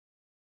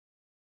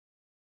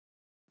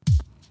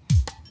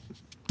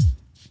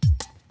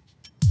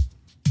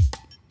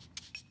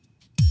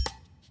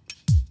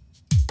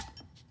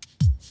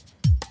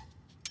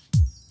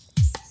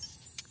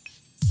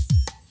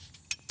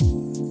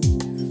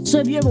So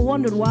have you ever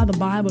wondered why the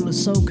Bible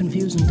is so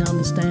confusing to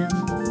understand?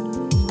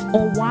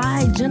 Or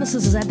why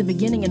Genesis is at the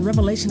beginning and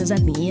Revelation is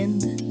at the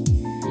end?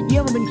 You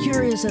ever been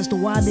curious as to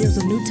why there's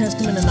a New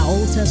Testament and the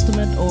Old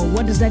Testament, or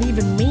what does that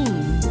even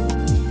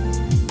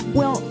mean?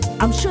 Well,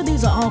 I'm sure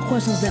these are all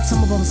questions that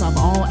some of us have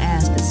all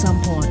asked at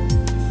some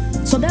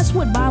point. So that's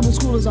what Bible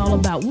school is all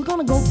about. We're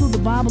going to go through the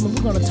Bible and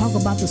we're going to talk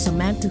about the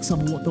semantics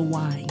of the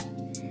why,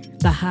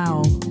 the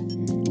how,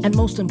 and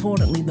most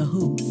importantly, the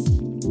who.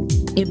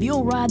 If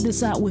you'll ride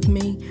this out with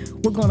me,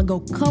 we're going to go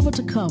cover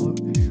to cover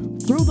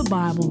through the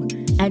Bible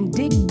and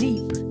dig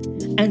deep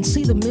and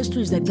see the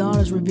mysteries that God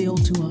has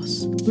revealed to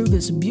us through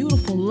this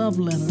beautiful love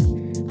letter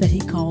that he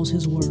calls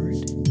his word.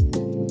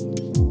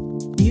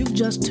 You've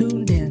just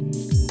tuned in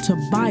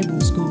to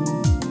Bible School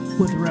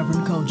with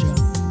Reverend Kojo.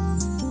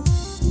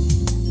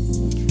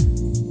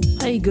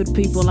 Hey, good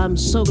people! I'm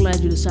so glad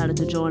you decided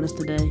to join us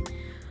today.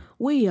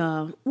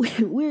 We're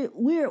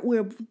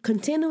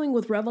continuing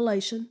with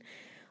Revelation.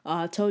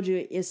 I told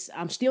you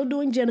I'm still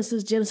doing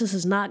Genesis. Genesis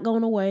is not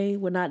going away.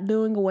 We're not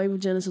doing away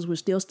with Genesis. We're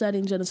still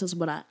studying Genesis,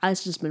 but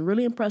it's just been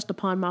really impressed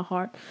upon my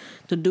heart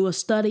to do a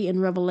study in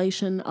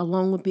Revelation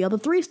along with the other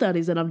 3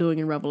 studies that I'm doing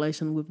in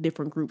Revelation with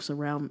different groups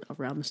around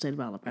the state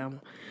of Alabama.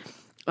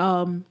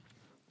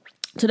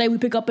 Today we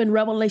pick up in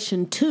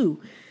Revelation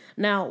 2.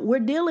 Now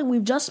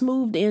we've just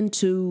moved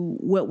into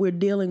what we're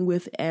dealing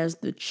with as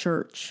the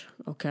church.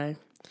 Okay.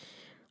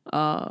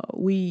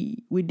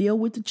 We deal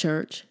with the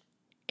church,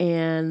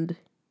 and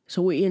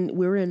so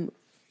we're in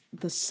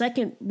the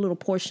second little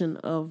portion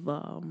of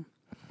the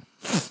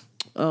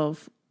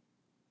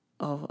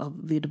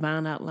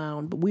Divine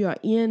Outline, but we are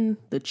in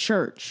the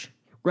church,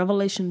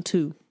 Revelation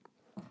 2.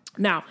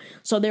 Now,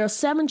 so there are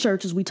 7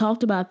 churches. We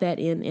talked about that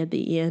at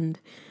the end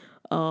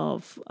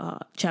of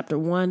chapter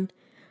 1.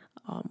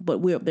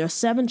 But there are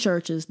 7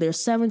 churches. There are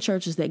 7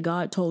 churches that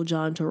God told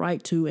John to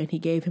write to, and he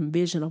gave him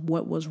vision of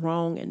what was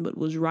wrong and what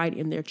was right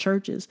in their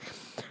churches.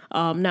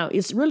 Now,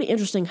 it's really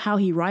interesting how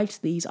he writes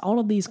these. All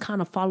of these kind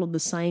of follow the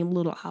same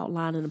little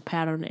outline and a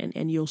pattern,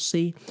 and you'll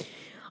see.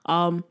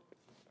 So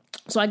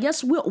I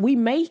guess we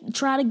may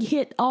try to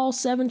hit all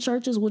 7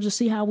 churches. We'll just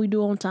see how we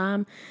do on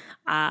time.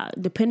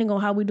 Depending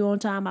on how we do on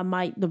time, I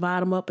might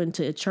divide them up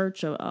into a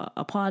church,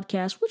 a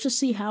podcast. We'll just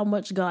see how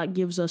much God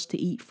gives us to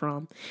eat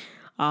from.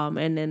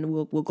 And then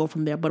we'll go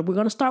from there. But we're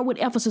going to start with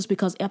Ephesus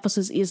because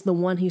Ephesus is the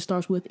one he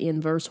starts with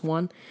in verse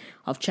 1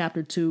 of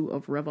chapter 2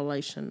 of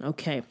Revelation.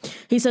 Okay.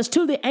 He says,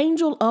 "To the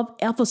angel of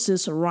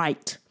Ephesus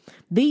write,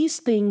 these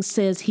things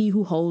says he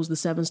who holds the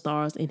 7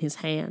 stars in his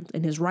hand,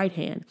 in his right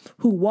hand,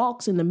 who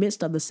walks in the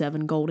midst of the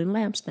 7 golden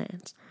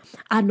lampstands.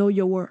 I know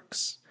your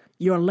works,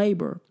 your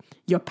labor,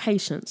 your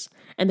patience,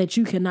 and that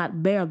you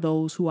cannot bear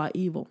those who are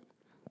evil.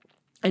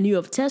 And you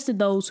have tested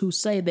those who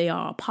say they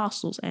are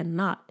apostles and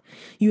not.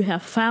 You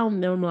have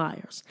found them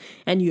liars,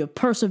 and you have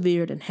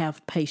persevered and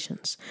have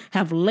patience,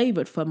 have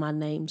labored for my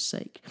name's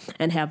sake,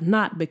 and have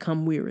not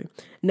become weary.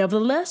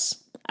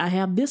 Nevertheless, I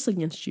have this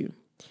against you,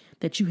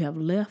 that you have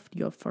left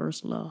your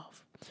first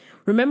love.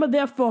 Remember,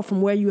 therefore,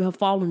 from where you have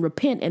fallen,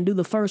 repent and do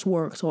the first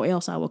works, or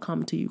else I will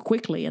come to you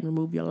quickly and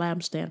remove your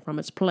lampstand from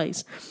its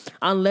place,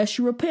 unless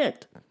you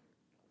repent.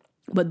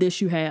 But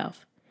this you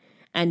have,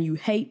 and you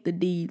hate the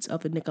deeds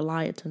of the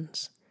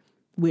Nicolaitans,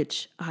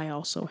 which I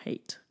also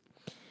hate.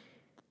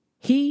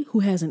 He who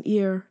has an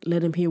ear,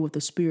 let him hear what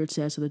the Spirit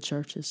says to the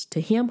churches.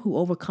 To him who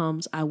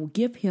overcomes, I will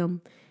give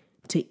him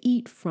to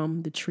eat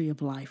from the tree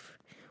of life,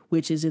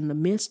 which is in the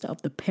midst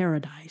of the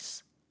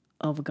paradise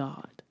of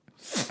God."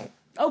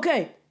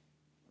 Okay.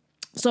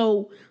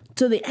 So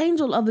to the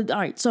angel of the, all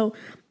right. So,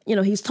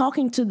 he's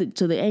talking to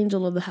the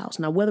angel of the house.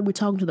 Now, whether we're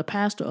talking to the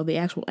pastor or the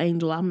actual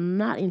angel, I'm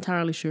not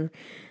entirely sure.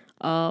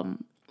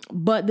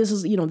 But this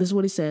is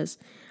what he says.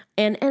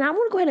 And I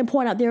want to go ahead and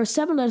point out there are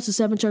 7 letters to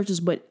 7 churches,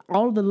 but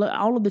all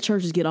of the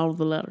churches get all of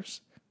the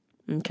letters.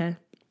 Okay.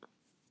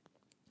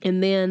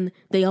 And then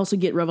they also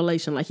get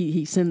revelation, like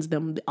he sends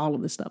them all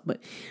of this stuff.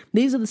 But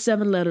these are the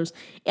 7 letters.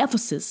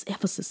 Ephesus.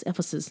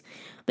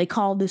 They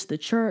call this the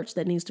church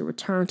that needs to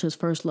return to his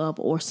first love,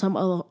 or some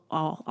other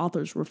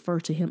authors refer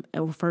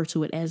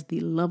to it as the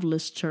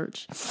loveless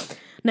church.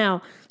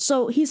 Now,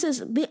 so he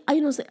says,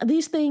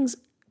 these things.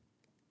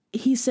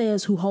 He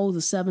says, who holds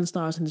the 7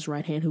 stars in his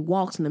right hand, who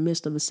walks in the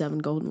midst of the 7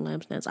 golden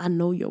lampstands. I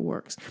know your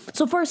works.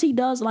 So first he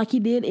does, like he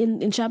did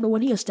in chapter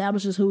 1, he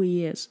establishes who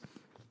he is.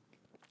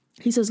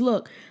 He says,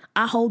 look,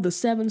 I hold the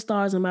 7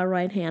 stars in my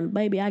right hand.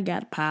 Baby, I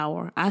got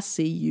power. I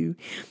see you.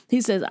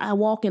 He says, I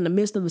walk in the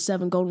midst of the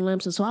 7 golden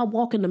lampstands. So I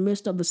walk in the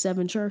midst of the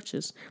 7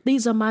 churches.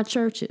 These are my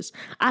churches.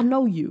 I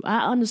know you.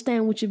 I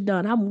understand what you've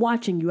done. I'm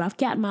watching you. I've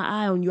got my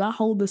eye on you. I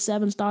hold the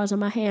 7 stars in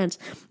my hands.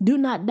 Do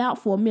not doubt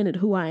for a minute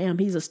who I am.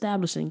 He's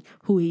establishing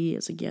who he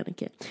is again.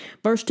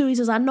 Verse 2, he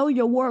says, I know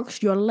your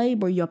works, your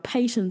labor, your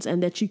patience,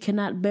 and that you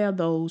cannot bear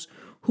those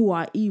who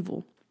are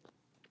evil.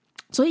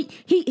 So he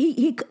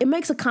it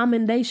makes a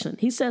commendation.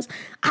 He says,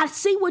 I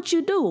see what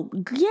you do.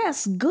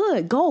 Yes,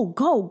 good. Go.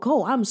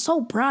 I'm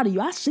so proud of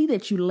you. I see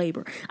that you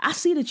labor. I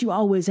see that you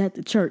always at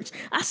the church.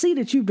 I see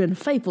that you've been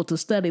faithful to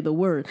study the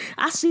word.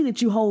 I see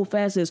that you hold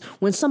fast as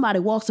when somebody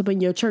walks up in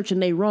your church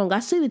and they wrong. I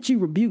see that you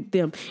rebuke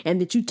them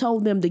and that you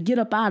told them to get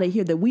up out of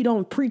here, that we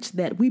don't preach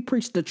that. We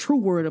preach the true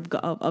word of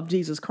God, of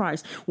Jesus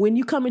Christ. When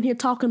you come in here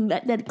talking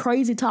that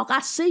crazy talk,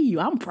 I see you.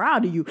 I'm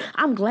proud of you.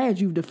 I'm glad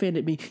you've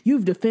defended me.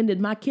 You've defended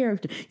my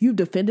character. You've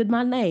defended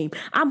my name.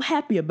 I'm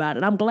happy about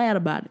it. I'm glad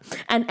about it.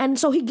 And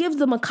so he gives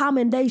them a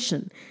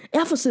commendation.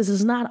 Ephesus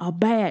is not a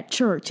bad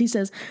church. He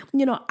says,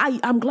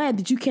 I'm glad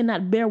that you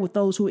cannot bear with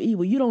those who are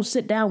evil. You don't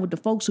sit down with the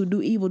folks who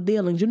do evil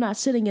dealings. You're not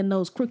sitting in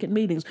those crooked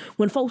meetings.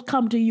 When folks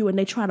come to you and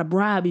they try to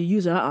bribe you,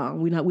 you say,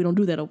 we don't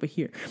do that over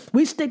here.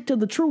 We stick to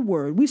the true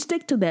word. We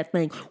stick to that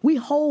thing. We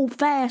hold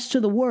fast to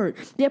the word.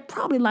 They're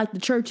probably like the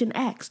church in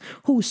Acts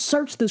who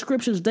searched the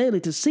scriptures daily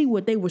to see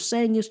what they were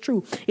saying is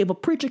true. If a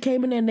preacher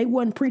came in there and they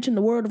wasn't preaching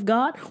the word of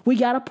God, we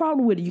got a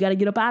problem with it. You got to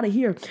get up out of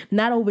here.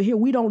 Not over here.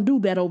 We don't do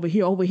that over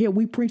here. Over here,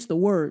 we preach the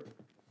word.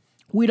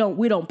 We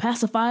don't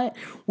pacify it.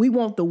 We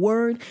want the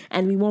word,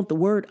 and we want the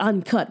word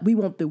uncut. We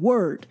want the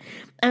word.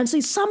 And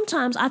see,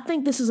 sometimes I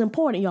think this is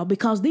important, y'all,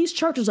 because these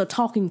churches are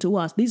talking to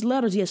us. These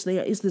letters, yes,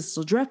 this is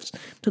addressed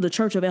to the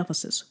church of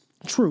Ephesus.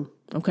 True.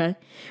 Okay.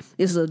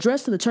 This is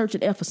addressed to the church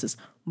at Ephesus.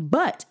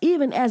 But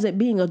even as it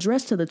being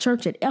addressed to the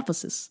church at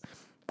Ephesus,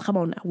 come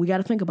on now, we got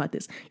to think about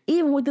this.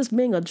 Even with this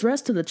being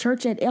addressed to the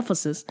church at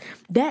Ephesus,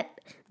 that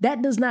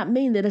does not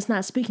mean that it's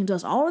not speaking to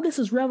us. All of this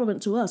is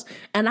relevant to us.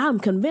 And I'm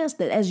convinced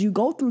that as you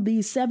go through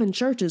these 7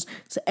 churches,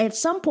 at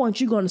some point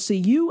you're going to see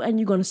you and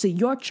you're going to see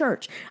your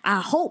church.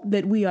 I hope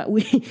that we are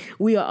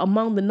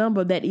among the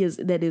number that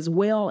is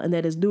well and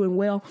that is doing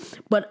well.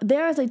 But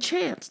there is a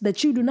chance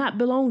that you do not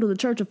belong to the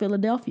Church of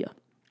Philadelphia,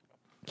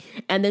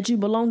 and that you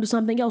belong to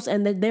something else,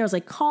 and that there's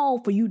a call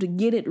for you to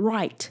get it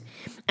right.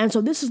 And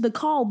so this is the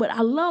call, but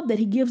I love that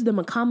he gives them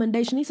a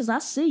commendation. He says, I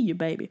see you,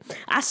 baby.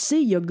 I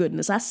see your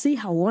goodness. I see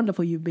how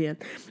wonderful you've been.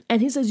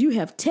 And he says, you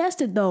have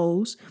tested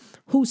those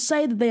who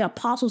say that they are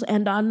apostles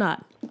and are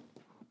not.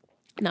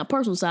 Now,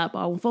 personal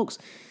sidebar, when folks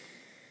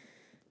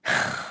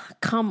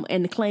come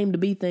and claim to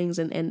be things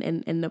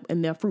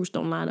and their fruits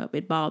don't line up,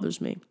 it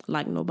bothers me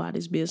like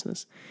nobody's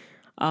business.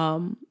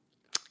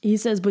 He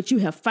says, but you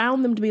have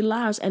found them to be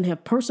liars and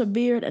have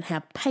persevered and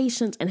have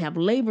patience and have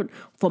labored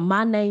for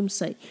my name's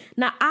sake.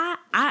 Now,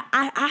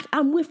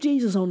 I'm with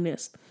Jesus on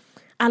this.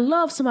 I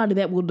love somebody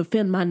that will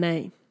defend my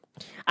name.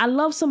 I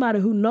love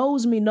somebody who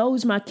knows me,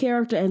 knows my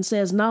character, and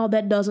says, no,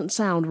 that doesn't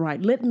sound right.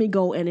 Let me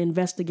go and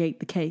investigate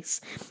the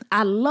case.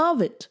 I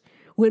love it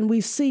when we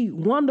see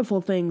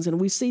wonderful things and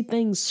we see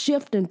things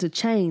shift into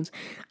change.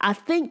 I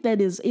think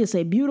that it is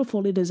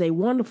a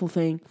wonderful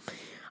thing.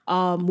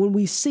 When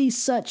we see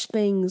such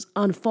things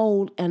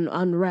unfold and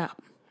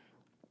unwrap.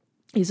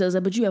 He says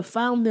that, but you have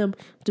found them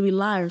to be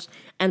liars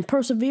and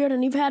persevered,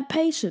 and you've had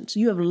patience.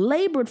 You have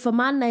labored for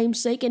my name's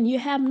sake, and you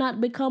have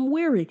not become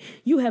weary.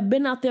 You have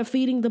been out there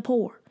feeding the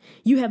poor.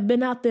 You have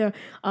been out there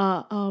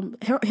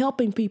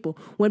helping people.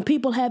 When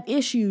people have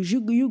issues,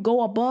 you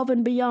go above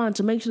and beyond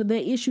to make sure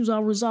their issues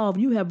are resolved.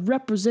 You have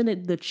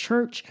represented the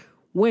church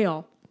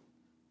well.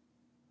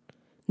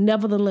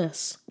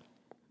 Nevertheless,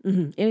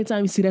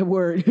 anytime you see that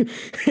word,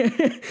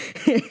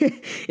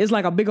 it's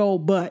like a big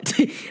old but.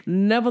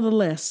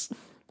 Nevertheless,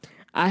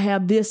 I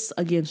have this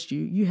against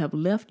you. You have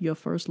left your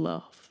first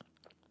love.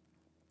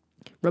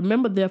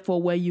 Remember, therefore,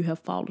 where you have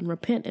fallen.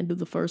 Repent and do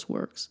the first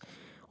works,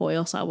 or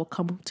else I will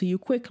come to you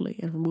quickly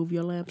and remove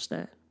your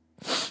lampstand.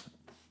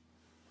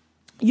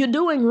 You're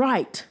doing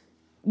right.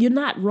 You're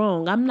not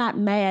wrong. I'm not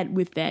mad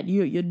with that.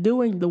 You're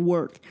doing the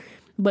work,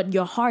 but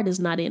your heart is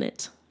not in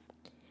it.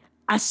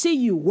 I see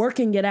you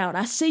working it out.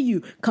 I see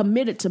you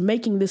committed to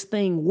making this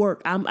thing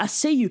work. I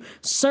see you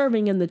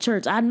serving in the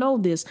church. I know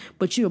this,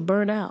 but you're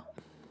burnt out.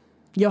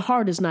 Your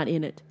heart is not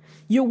in it.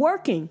 You're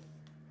working.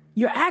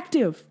 You're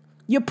active.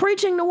 You're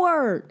preaching the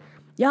word.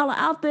 Y'all are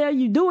out there.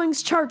 You're doing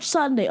church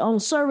Sunday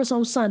on service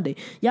on Sunday.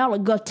 Y'all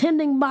are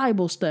attending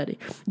Bible study.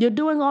 You're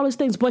doing all these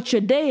things, but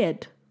you're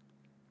dead.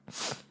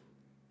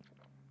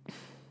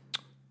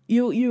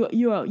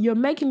 You're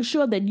making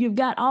sure that you've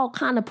got all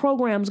kind of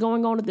programs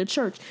going on at the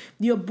church.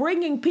 You're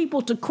bringing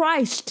people to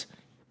Christ,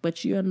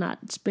 but you're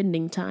not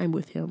spending time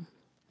with him.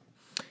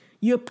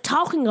 You're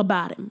talking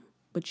about him,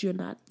 but you're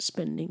not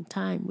spending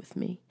time with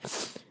me.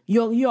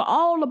 You're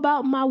all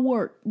about my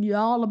work. You're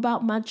all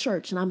about my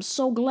church, and I'm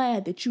so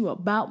glad that you're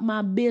about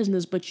my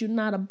business, but you're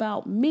not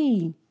about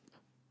me.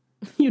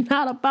 You're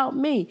not about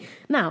me.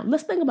 Now,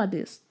 let's think about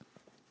this.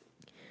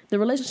 The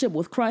relationship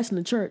with Christ and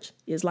the church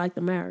is like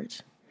the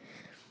marriage.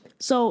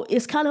 So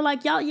it's kind of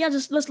like, y'all,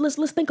 just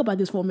let's think about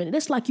this for a minute.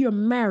 It's like you're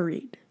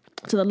married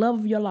to the love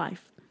of your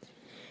life,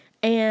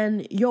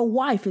 and your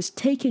wife is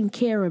taking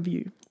care of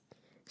you.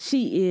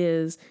 She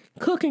is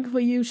cooking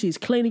for you. She's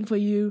cleaning for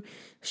you.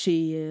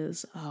 She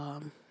is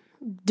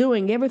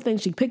doing everything.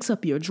 She picks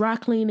up your dry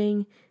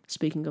cleaning.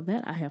 Speaking of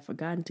that, I have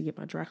forgotten to get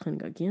my dry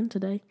cleaning again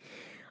today.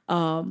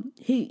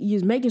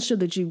 He's making sure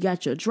that you've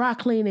got your dry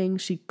cleaning.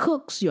 She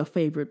cooks your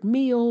favorite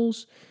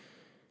meals,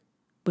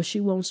 but she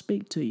won't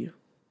speak to you.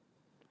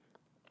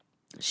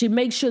 She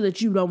makes sure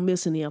that you don't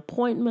miss any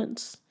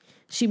appointments.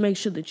 She makes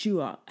sure that you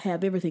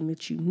have everything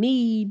that you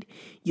need.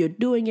 You're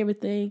doing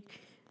everything,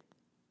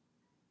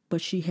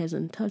 but she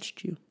hasn't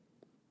touched you.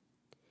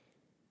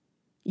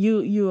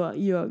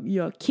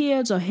 Your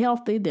kids are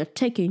healthy. They're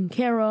taken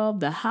care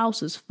of. The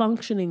house is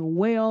functioning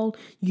well.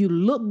 You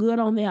look good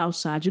on the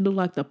outside. You look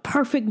like the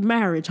perfect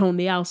marriage on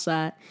the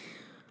outside.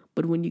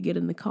 But when you get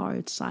in the car,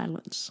 it's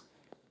silence.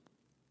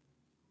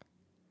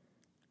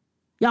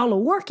 Y'all are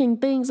working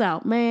things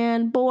out,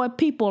 man. Boy,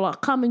 people are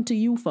coming to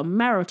you for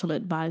marital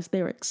advice.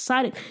 They're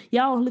excited.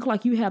 Y'all look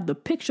like you have the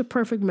picture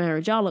perfect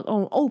marriage. Y'all are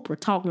on Oprah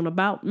talking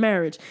about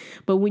marriage.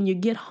 But when you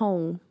get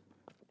home,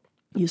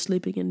 you're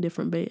sleeping in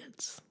different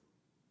beds.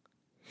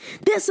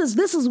 This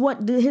is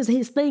what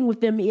his thing with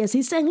them is.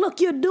 He's saying,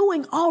 look, you're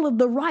doing all of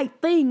the right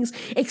things,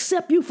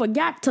 except you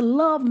forgot to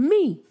love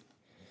me.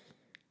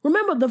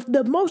 Remember,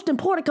 the most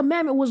important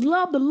commandment was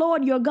love the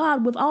Lord your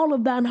God with all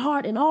of thine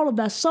heart and all of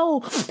thy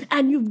soul.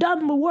 And you've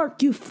done the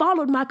work. You've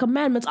followed my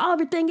commandments.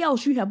 Everything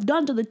else you have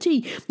done to the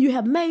T. You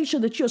have made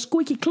sure that you're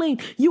squeaky clean.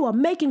 You are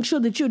making sure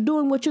that you're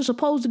doing what you're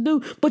supposed to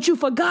do. But you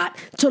forgot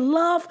to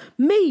love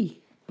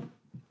me.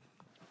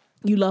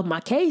 You love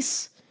my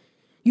case.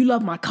 You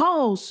love my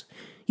cause.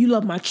 You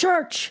love my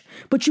church,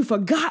 but you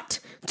forgot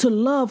to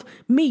love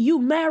me. You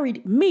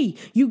married me.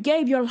 You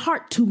gave your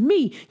heart to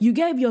me. You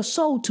gave your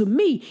soul to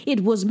me.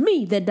 It was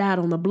me that died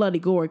on the bloody,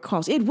 gory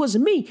cross. It was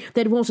me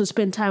that wants to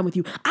spend time with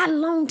you. I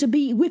long to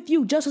be with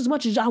you just as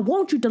much as I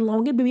want you to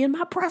long to be in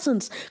my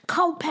presence.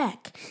 Come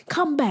back,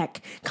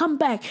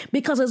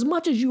 because as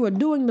much as you are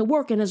doing the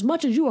work and as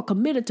much as you are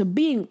committed to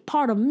being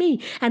part of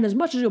me and as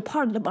much as you're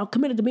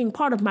committed to being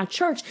part of my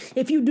church,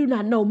 if you do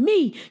not know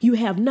me, you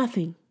have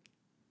nothing.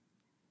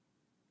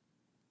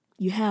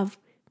 You have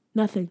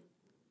nothing.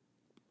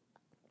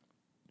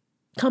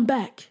 Come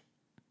back.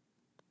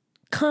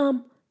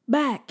 Come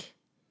back.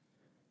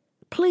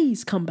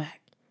 Please come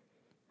back.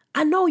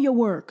 I know your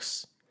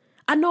works.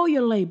 I know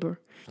your labor,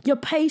 your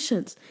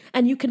patience,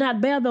 and you cannot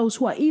bear those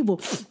who are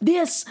evil.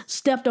 This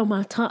stepped on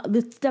my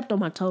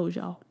toes,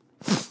 y'all.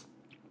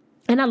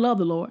 And I love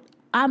the Lord.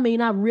 I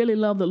really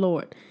love the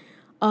Lord.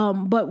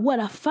 But what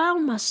I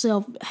found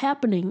myself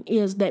happening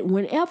is that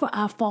whenever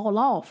I fall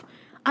off,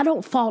 I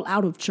don't fall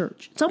out of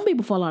church. Some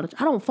people fall out of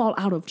church. I don't fall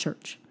out of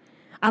church.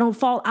 I don't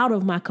fall out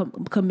of my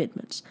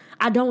commitments.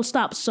 I don't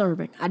stop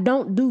serving. I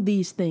don't do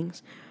these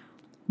things.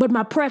 But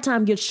my prayer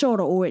time gets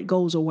shorter or it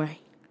goes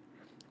away.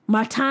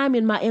 My time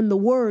in the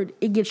word,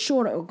 it gets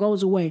shorter or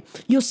goes away.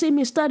 You'll see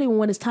me studying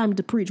when it's time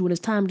to preach, when it's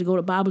time to go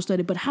to Bible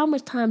study. But how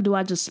much time do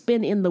I just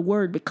spend in the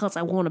word because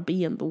I want to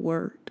be in the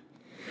word?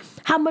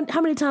 How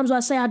many times do I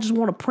say I just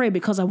want to pray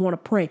because I want to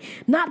pray?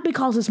 Not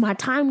because it's my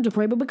time to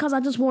pray, but because I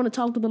just want to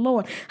talk to the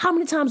Lord. How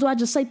many times do I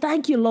just say,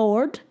 thank you,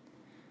 Lord?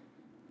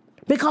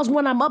 Because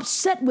when I'm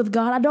upset with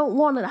God, I don't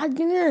want it. I'm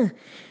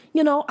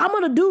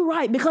going to do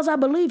right because I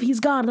believe he's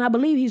God and I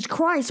believe he's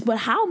Christ. But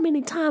how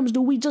many times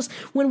do we just,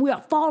 when we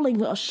are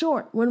falling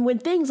short, when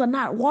things are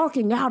not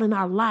working out in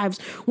our lives,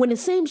 when it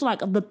seems like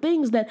the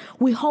things that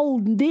we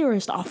hold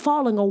dearest are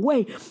falling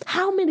away,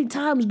 how many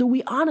times do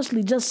we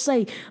honestly just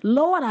say,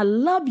 Lord, I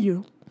love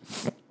you?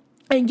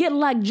 And get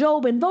like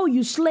Job, and though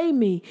you slay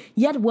me,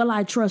 yet will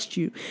I trust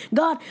you.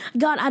 God,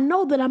 I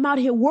know that I'm out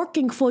here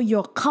working for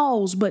your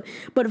cause, but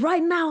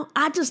right now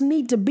I just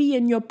need to be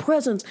in your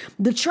presence.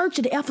 The church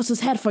at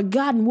Ephesus had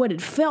forgotten what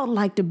it felt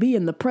like to be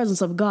in the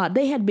presence of God.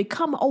 They had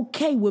become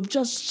okay with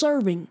just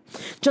serving,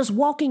 just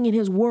walking in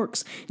his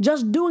works,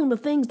 just doing the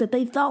things that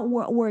they thought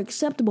were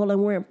acceptable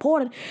and were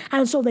important.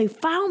 And so they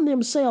found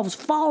themselves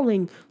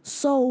falling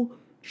so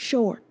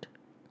short.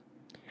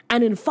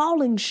 And in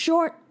falling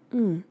short,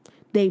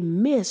 they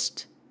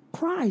missed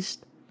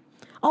Christ.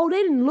 Oh,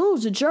 they didn't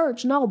lose the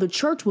church. No, the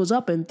church was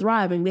up and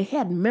thriving. They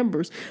had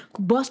members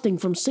busting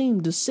from seam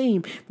to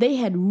seam. They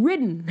had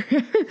written,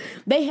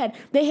 they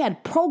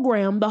had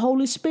programmed the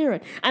Holy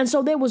Spirit. And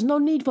so there was no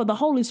need for the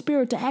Holy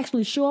Spirit to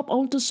actually show up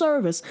onto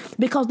service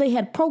because they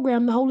had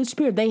programmed the Holy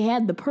Spirit. They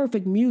had the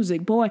perfect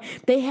music. Boy,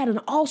 they had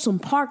an awesome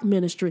park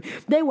ministry.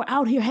 They were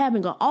out here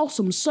having an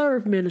awesome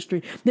serve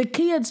ministry. The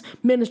kids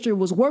ministry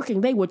was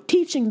working. They were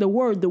teaching the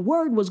word. The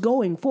word was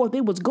going forth.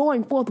 It was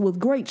going forth with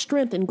great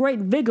strength and great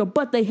vigor,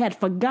 but they had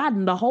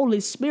forgotten the Holy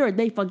Spirit.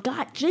 They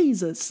forgot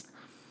Jesus.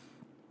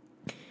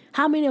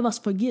 How many of us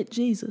forget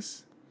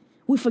Jesus?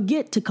 We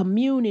forget to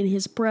commune in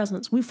his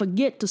presence. We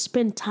forget to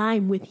spend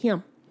time with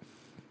him.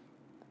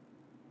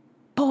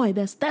 Boy,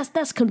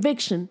 that's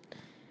conviction.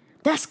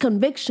 That's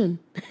conviction.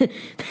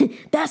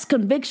 That's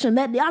conviction.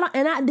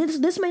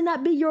 This may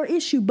not be your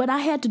issue, but I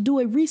had to do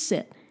a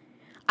reset.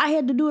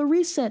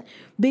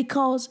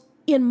 Because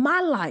in my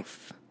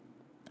life,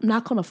 I'm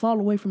not going to fall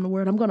away from the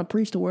word. I'm going to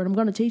preach the word. I'm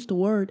going to teach the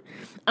word.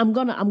 I'm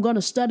going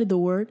to study the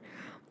word.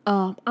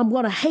 I'm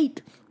going to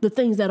hate the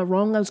things that are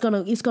wrong. It's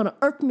going to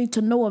irk me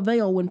to no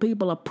avail when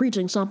people are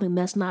preaching something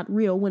that's not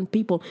real. When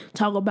people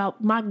talk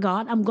about my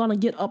God, I'm going to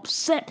get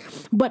upset.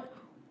 But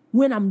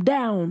when I'm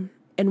down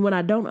and when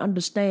I don't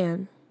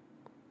understand,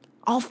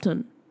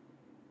 often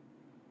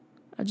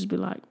I just be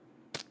like,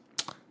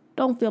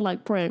 don't feel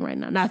like praying right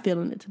now. Not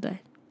feeling it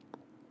today.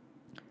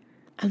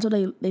 And so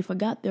they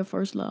forgot their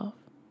first love.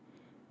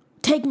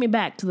 Take me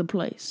back to the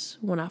place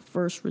when I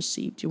first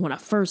received you, when I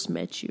first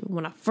met you,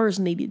 when I first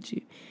needed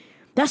you.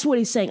 That's what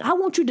he's saying. I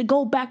want you to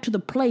go back to the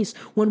place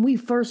when we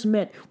first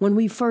met, when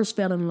we first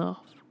fell in love.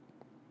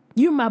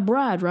 You're my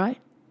bride, right?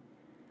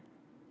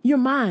 You're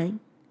mine.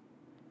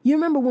 You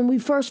remember when we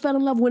first fell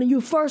in love, when you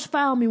first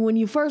found me, when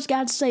you first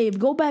got saved,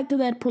 go back to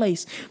that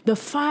place. The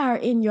fire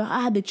in your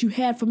eye that you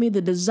had for me,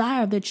 the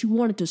desire that you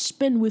wanted to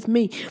spend with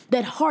me,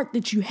 that heart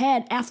that you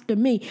had after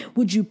me.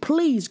 Would you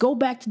please go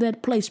back to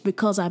that place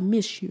because I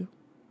miss you?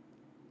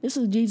 This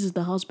is Jesus,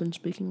 the husband,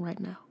 speaking right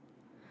now.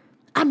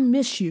 I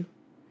miss you.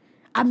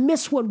 I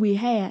miss what we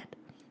had.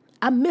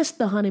 I miss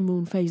the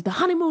honeymoon phase. The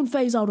honeymoon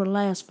phase ought to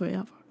last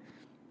forever.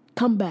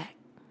 Come back.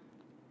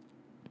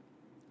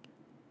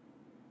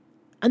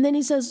 And then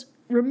he says,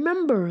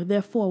 remember,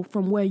 therefore,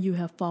 from where you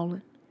have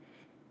fallen.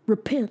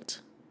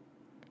 Repent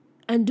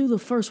and do the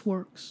first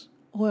works,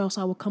 or else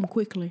I will come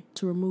quickly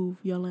to remove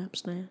your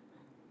lampstand.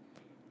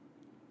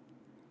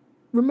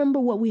 Remember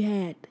what we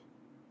had.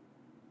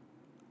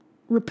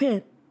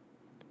 Repent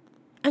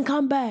and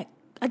come back.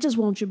 I just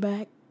want you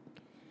back.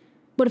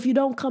 But if you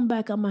don't come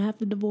back, I'm going to have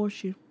to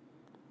divorce you.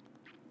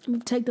 I'm going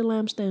to take the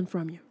lampstand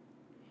from you.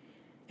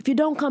 If you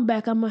don't come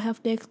back, I'm going to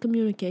have to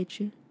excommunicate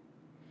you.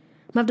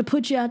 I'm going to have to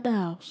put you out the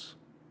house.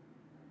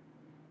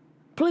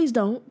 Please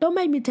don't. Don't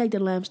make me take the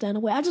lampstand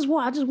away. I just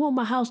want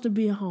my house to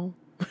be a home.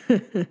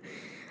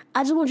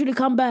 I just want you to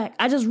come back.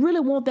 I just really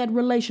want that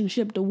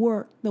relationship to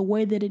work the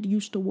way that it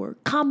used to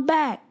work. Come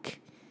back.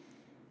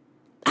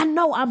 I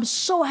know I'm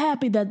so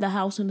happy that the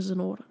house is in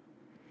order,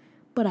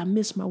 but I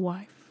miss my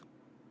wife.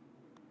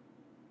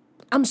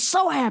 I'm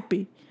so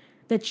happy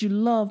that you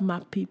love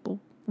my people.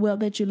 Well,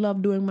 that you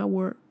love doing my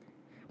work.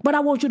 But I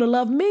want you to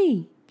love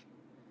me.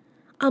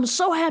 I'm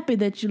so happy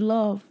that you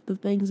love the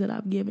things that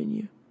I've given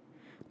you.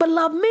 But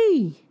love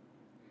me.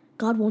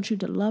 God wants you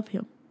to love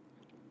him.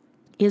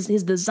 His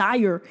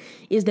desire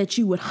is that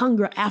you would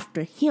hunger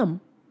after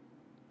him.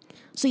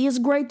 See, it's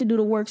great to do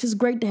the works. It's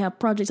great to have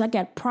projects. I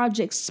got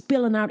projects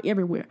spilling out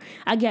everywhere.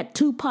 I got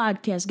 2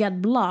 podcasts, got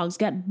blogs,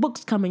 got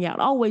books coming out,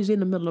 always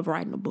in the middle of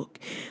writing a book.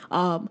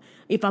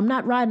 If I'm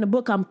not writing a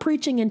book, I'm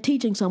preaching and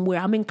teaching somewhere.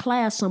 I'm in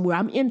class somewhere.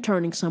 I'm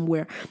interning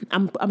somewhere.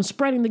 I'm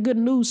spreading the good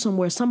news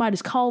somewhere.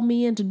 Somebody's called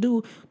me in to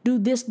do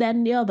this, that,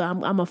 and the other.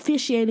 I'm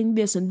officiating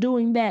this and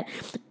doing that.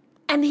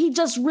 And he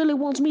just really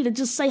wants me to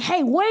just say,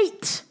 hey,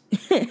 wait.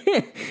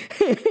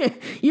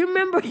 You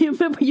remember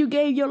you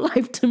gave your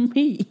life to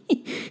me.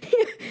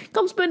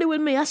 Come spend it with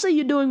me. I see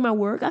you doing my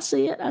work. I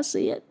see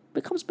it.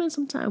 But come spend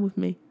some time with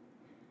me.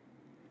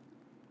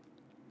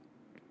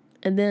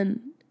 And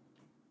then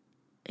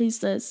he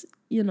says,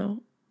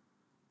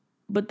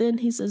 but then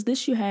he says,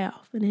 this you have.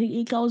 And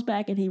he goes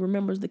back and he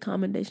remembers the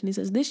commendation. He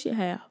says, this you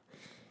have,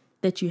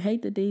 that you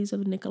hate the deeds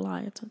of the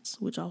Nicolaitans,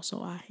 which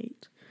also I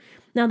hate.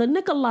 Now, the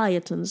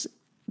Nicolaitans,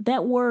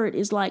 that word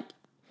is like,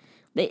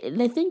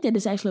 they think that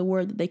it's actually a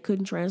word that they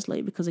couldn't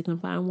translate because they couldn't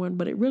find one,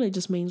 but it really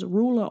just means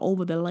ruler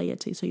over the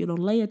laity. So,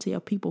 laity are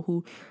people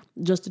who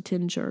just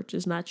attend church.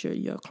 It's not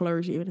your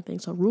clergy or anything.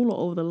 So, ruler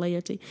over the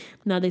laity.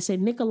 Now, they say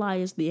Nikolai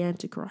is the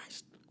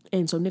Antichrist.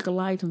 And so,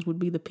 Nicolaitans would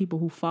be the people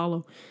who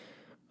follow,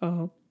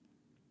 the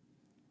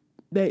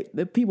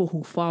people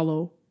who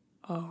follow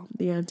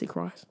the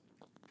Antichrist.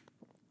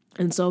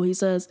 And so, he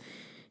says,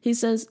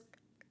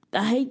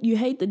 you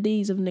hate the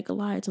deeds of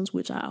Nicolaitans,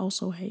 which I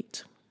also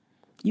hate.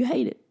 You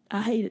hate it.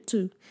 I hate it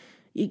too.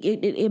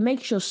 It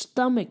makes your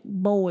stomach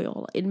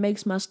boil. It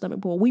makes my stomach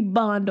boil. We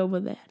bond over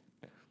that.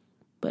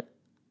 But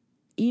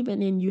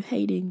even in you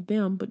hating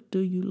them, but do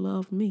you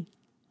love me?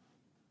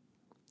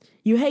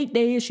 You hate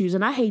their issues,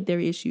 and I hate their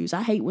issues.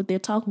 I hate what they're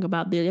talking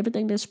about.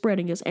 Everything they're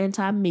spreading is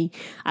anti-me.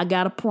 I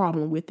got a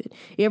problem with it.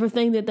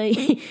 Everything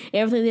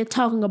they're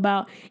talking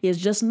about is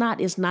just not.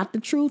 It's not the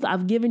truth.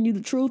 I've given you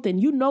the truth,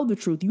 and you know the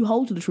truth. You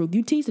hold to the truth.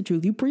 You teach the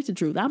truth. You preach the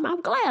truth.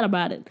 I'm glad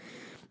about it.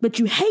 But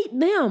you hate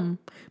them.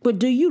 But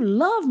do you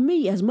love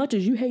me as much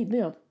as you hate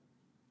them?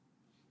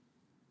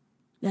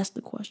 That's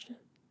the question.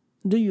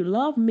 Do you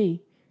love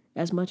me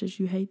as much as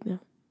you hate them?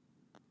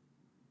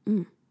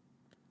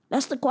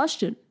 That's the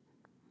question.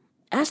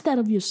 Ask that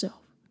of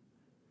yourself.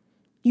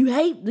 You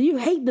hate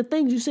the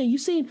things you see. You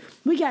see,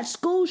 we got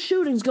school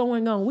shootings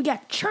going on. We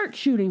got church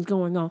shootings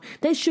going on.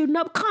 They're shooting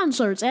up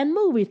concerts and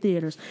movie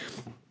theaters.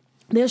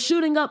 They're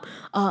shooting up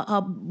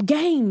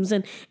games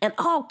and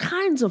all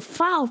kinds of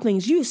foul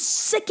things. You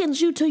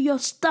sickens you to your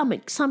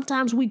stomach.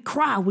 Sometimes we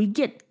cry. We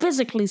get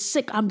physically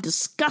sick. I'm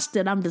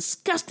disgusted. I'm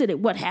disgusted at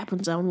what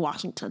happens in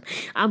Washington.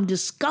 I'm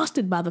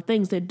disgusted by the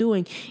things they're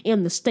doing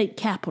in the state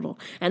capitol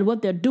and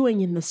what they're doing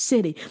in the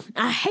city.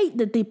 I hate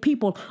that the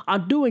people are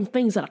doing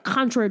things that are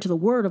contrary to the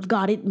word of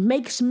God. It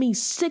makes me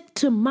sick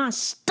to my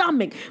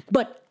stomach.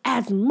 But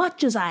as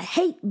much as I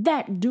hate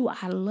that, do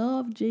I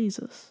love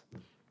Jesus?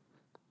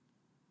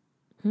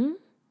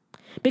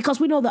 Because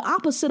we know the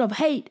opposite of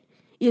hate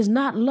is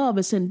not love,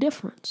 it's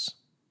indifference.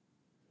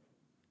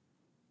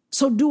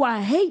 So do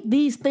I hate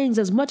these things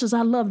as much as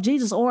I love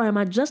Jesus, or am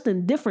I just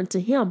indifferent to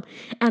him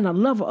and a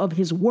lover of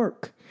his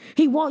work?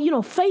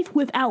 Faith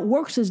without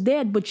works is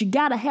dead, but you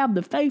got to have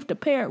the faith to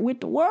pair it with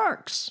the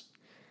works.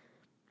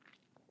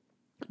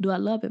 Do I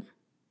love him?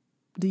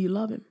 Do you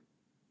love him?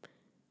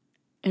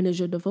 And is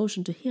your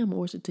devotion to him,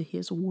 or is it to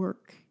his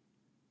work?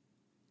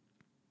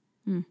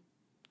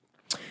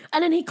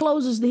 And then he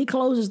closes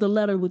the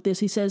letter with this.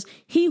 He says,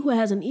 he who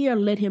has an ear,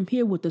 let him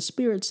hear what the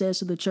Spirit says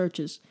to the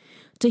churches.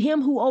 To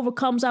him who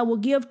overcomes, I will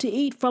give to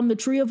eat from the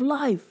tree of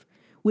life,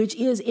 which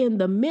is in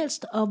the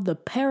midst of the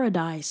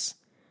paradise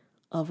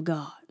of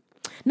God.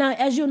 Now,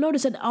 as you'll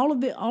notice that all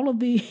of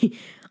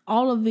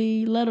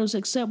the letters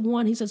except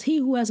one, he says, he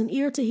who has an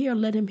ear to hear,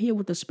 let him hear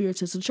what the Spirit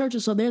says to the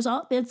churches. So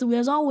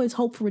there's always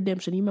hope for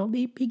redemption.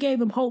 He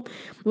gave him hope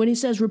when he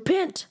says,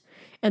 repent.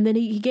 And then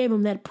he gave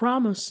him that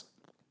promise.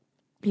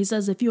 He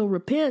says, if you'll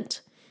repent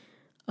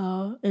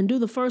and do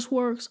the first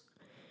works,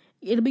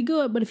 it'll be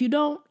good. But if you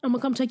don't, I'm going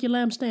to come take your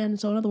lampstand.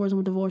 So in other words, I'm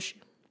going to divorce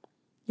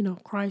you.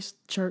 Christ,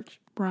 church,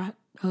 bride,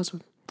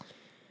 husband.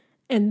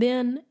 And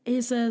then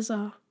he says,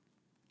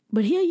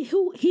 but he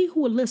who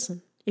will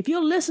listen, if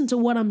you'll listen to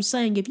what I'm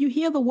saying, if you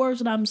hear the words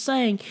that I'm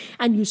saying,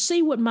 and you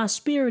see what my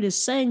Spirit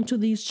is saying to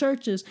these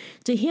churches,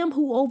 to him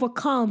who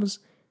overcomes,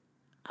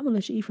 I'm going to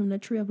let you eat from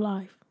that tree of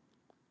life.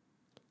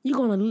 You're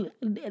going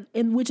to,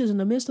 which is in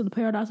the midst of the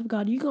paradise of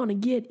God, you're going to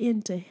get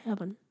into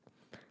heaven.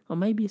 Or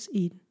maybe it's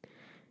Eden.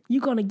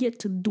 You're going to get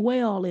to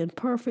dwell in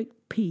perfect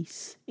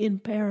peace in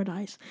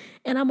paradise.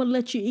 And I'm going to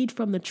let you eat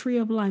from the tree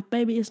of life.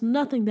 Baby, it's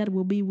nothing that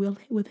will be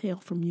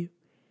withheld from you.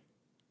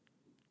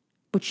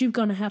 But you're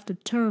going to have to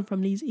turn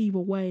from these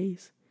evil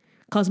ways.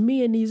 Because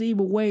me and these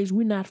evil ways,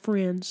 we're not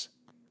friends.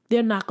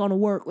 They're not going to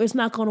work. It's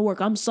not going to work.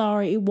 I'm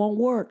sorry, it won't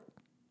work.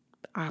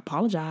 I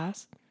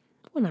apologize.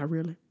 Well, not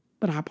really,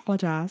 but I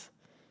apologize.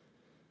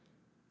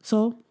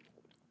 So,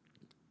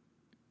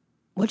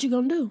 what you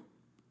going to do?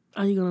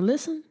 Are you going to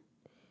listen?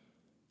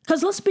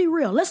 Because let's be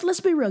real.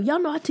 Let's be real. Y'all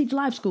know I teach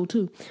life school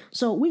too.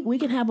 So we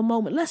can have a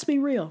moment. Let's be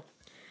real.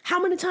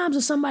 How many times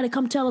does somebody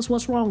come tell us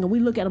what's wrong and we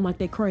look at them like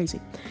they're crazy?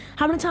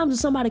 How many times does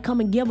somebody come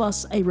and give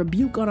us a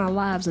rebuke on our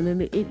lives and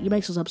then it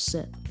makes us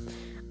upset?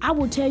 I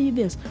will tell you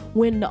this.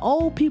 When the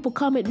old people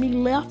come at me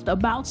left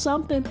about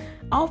something,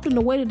 often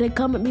the way that they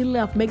come at me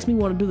left makes me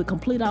want to do the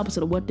complete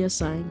opposite of what they're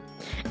saying.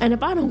 And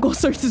if I don't go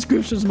search the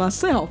scriptures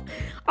myself,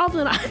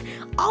 often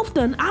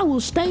I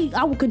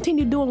will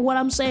continue doing what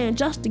I'm saying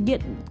just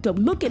to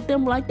look at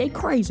them like they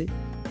crazy.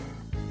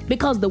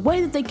 Because the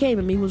way that they came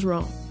at me was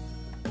wrong.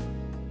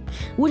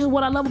 Which is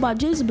what I love about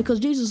Jesus,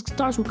 because Jesus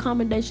starts with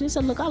commendation. He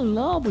said, look, I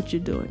love what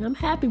you're doing. I'm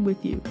happy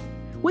with you.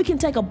 We can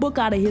take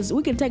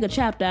a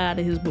chapter out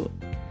of his book.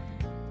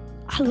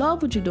 I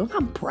love what you're doing.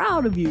 I'm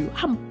proud of you.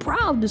 I'm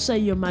proud to say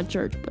you're my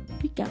church, but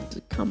you got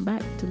to come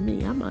back to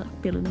me. I'm not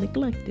feeling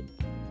neglected.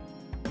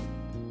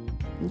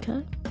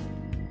 Okay?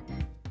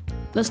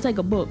 Let's take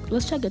a book.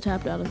 Let's take a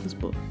chapter out of this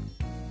book.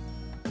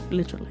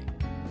 Literally.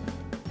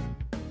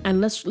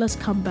 And let's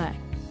come back.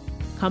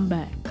 Come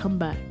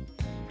back.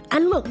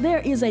 And look, there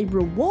is a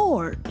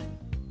reward.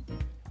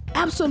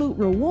 Absolute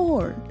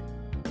reward.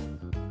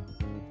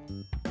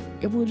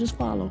 If we'll just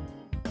follow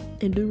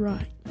and do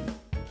right.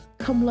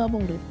 Come love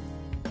on him.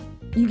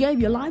 You gave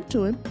your life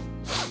to him.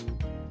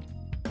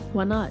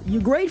 Why not?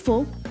 You're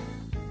grateful.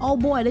 Oh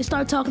boy, they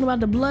start talking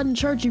about the blood in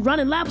church. You're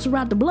running laps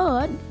around the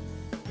blood.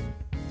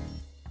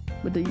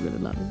 But do you really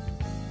love him?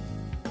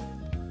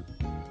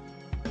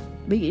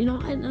 But,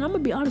 and I'm going to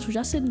be honest with you.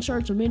 I sit in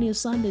church on many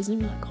Sundays and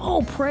be like,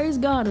 oh, praise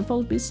God. And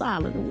folks be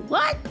silent.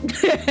 What?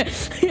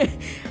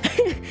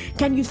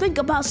 Can you think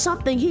about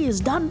something he has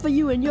done for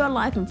you in your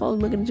life? And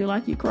folks looking at you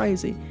like you're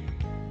crazy.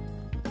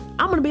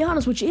 I'm going to be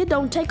honest with you. It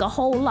don't take a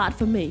whole lot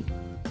for me.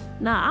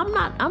 Now,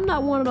 I'm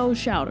not one of those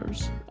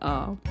shouters.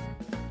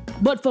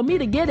 But for me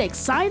to get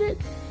excited,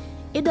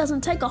 it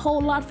doesn't take a whole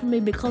lot for me,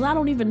 because I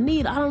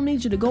don't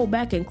need you to go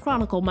back and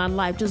chronicle my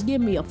life. Just give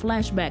me a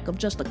flashback of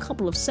just a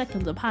couple of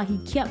seconds of how he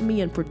kept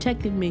me and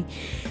protected me.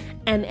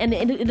 And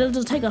it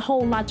doesn't take a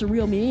whole lot to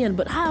reel me in.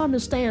 But I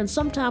understand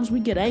sometimes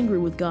we get angry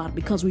with God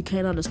because we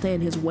can't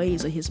understand his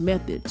ways or his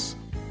methods.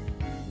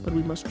 But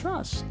we must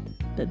trust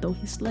that though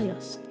he slay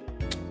us,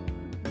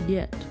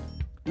 yet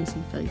is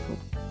he faithful.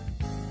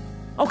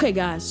 Okay,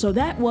 guys, so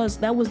that was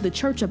the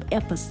church of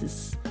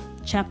Ephesus,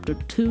 chapter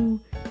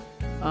 2,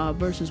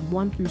 verses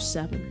 1 through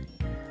 7.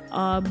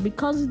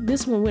 Because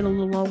this one went a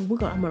little long,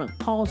 I'm going to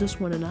pause this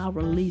one and I'll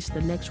release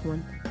the next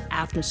one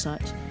after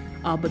such.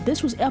 But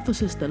this was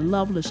Ephesus, the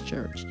loveless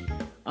church.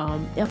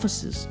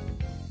 Ephesus,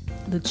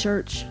 the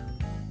church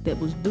that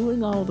was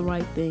doing all the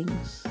right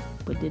things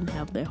but didn't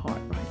have their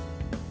heart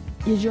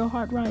right. Is your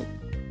heart right?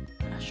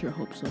 I sure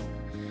hope so.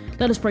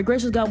 Let us pray.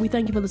 Gracious God, we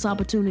thank you for this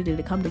opportunity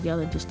to come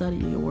together and to study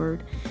your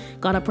word.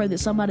 God, I pray that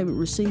somebody would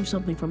receive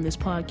something from this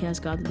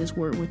podcast, God, that this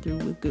word went through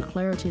with good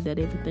clarity, that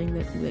everything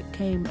that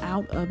came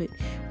out of it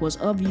was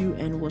of you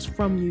and was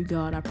from you,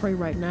 God. I pray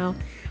right now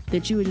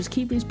that you would just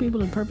keep these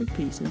people in perfect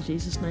peace. In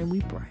Jesus' name we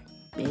pray.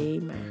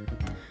 Amen.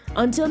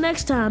 Until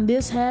next time,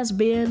 this has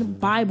been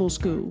Bible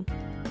School.